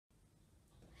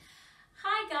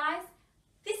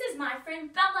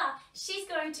friend Bella. She's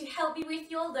going to help you with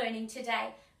your learning today.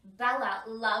 Bella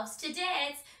loves to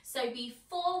dance, so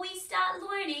before we start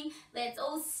learning, let's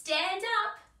all stand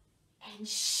up and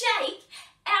shake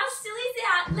our sillies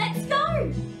out. Let's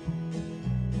go!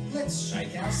 Let's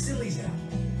shake our sillies out.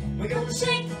 We're going to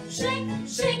shake, shake,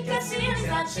 shake our sillies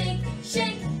out. Shake,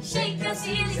 shake, shake our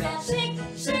sillies out. Shake,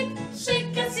 shake,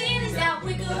 shake our sillies out.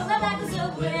 Wiggle our backwards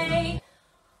away.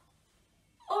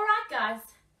 Alright guys,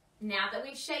 now that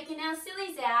we've shaken our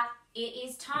sillies out, it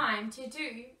is time to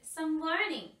do some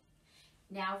learning.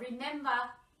 Now remember,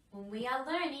 when we are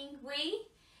learning, we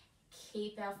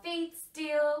keep our feet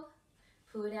still,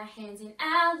 put our hands in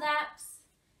our laps,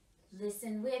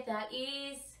 listen with our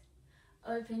ears,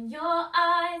 open your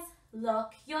eyes,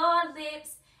 lock your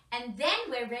lips, and then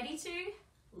we're ready to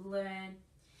learn.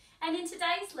 And in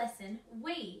today's lesson,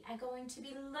 we are going to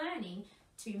be learning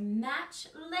to match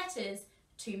letters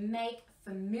to make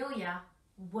familiar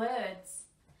words.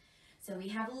 So we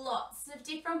have lots of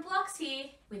different blocks here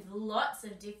with lots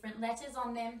of different letters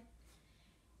on them.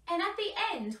 And at the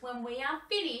end, when we are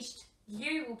finished,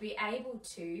 you will be able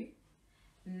to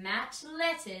match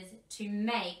letters to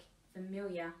make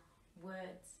familiar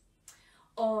words.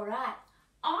 All right,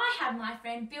 I have my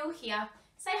friend Bill here.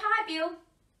 Say hi, Bill.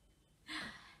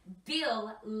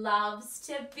 Bill loves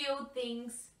to build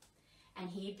things,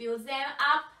 and he builds them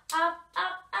up, up,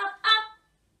 up, up, up,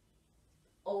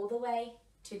 all the way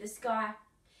to the sky.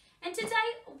 And today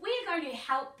we're going to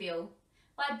help Bill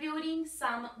by building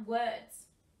some words.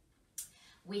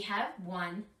 We have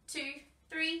 1, 2,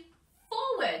 3, 4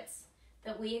 words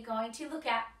that we are going to look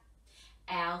at.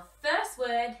 Our first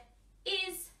word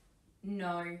is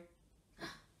no.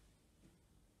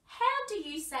 How do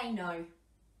you say no?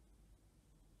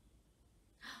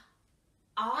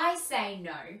 I say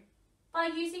no by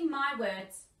using my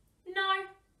words. No.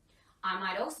 I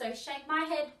might also shake my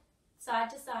head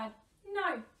side to side.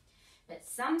 No. But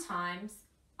sometimes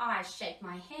I shake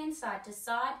my hand side to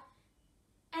side,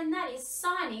 and that is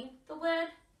signing the word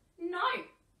no.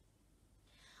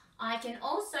 I can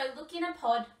also look in a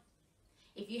pod.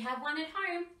 If you have one at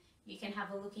home, you can have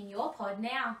a look in your pod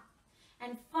now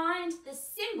and find the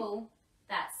symbol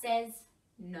that says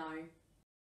no.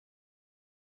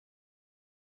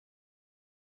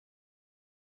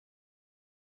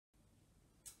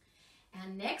 Our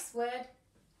next word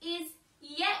is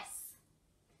yes.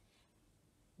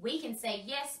 We can say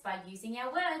yes by using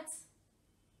our words.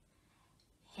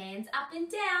 Hands up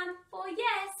and down for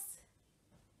yes.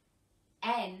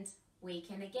 And we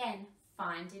can again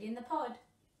find it in the pod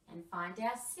and find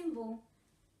our symbol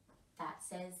that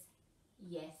says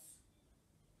yes.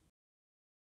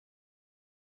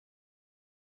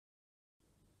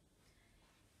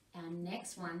 Our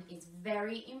next one is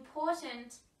very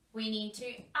important. We need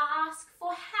to ask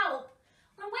for help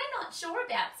when we're not sure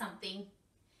about something.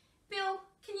 Bill,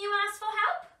 can you ask for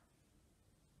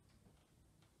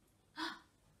help?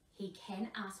 He can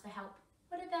ask for help.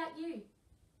 What about you?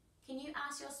 Can you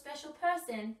ask your special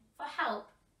person for help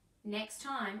next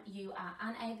time you are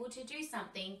unable to do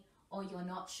something or you're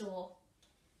not sure?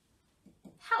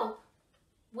 Help,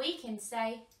 we can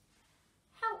say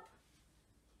help.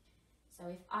 So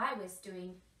if I was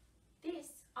doing this,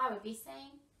 I would be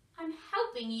saying, I'm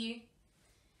helping you.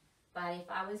 But if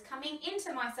I was coming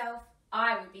into myself,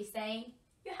 I would be saying,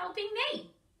 you're helping me.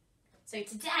 So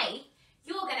today,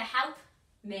 you're going to help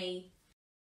me.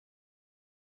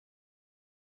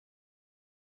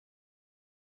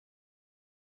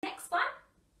 Next one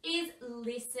is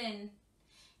listen.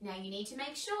 Now you need to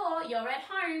make sure you're at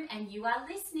home and you are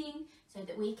listening so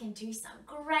that we can do some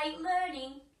great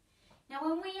learning. Now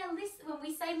when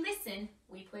we say listen,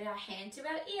 we put our hand to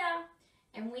our ear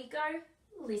and we go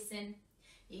listen.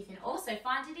 You can also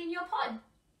find it in your pod.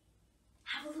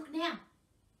 Have a look now.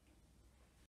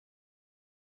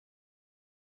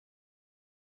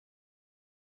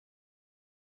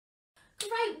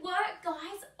 Great work,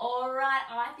 guys. All right,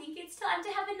 I think it's time to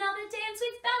have another dance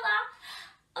with Bella.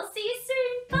 I'll see you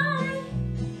soon. Bye.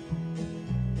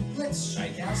 Let's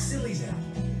shake our sillies out.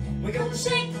 We're going to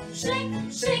shake, shake,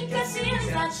 shake our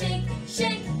sillies out. Shake,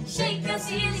 shake, shake our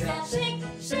sillies out. Shake,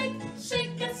 shake, shake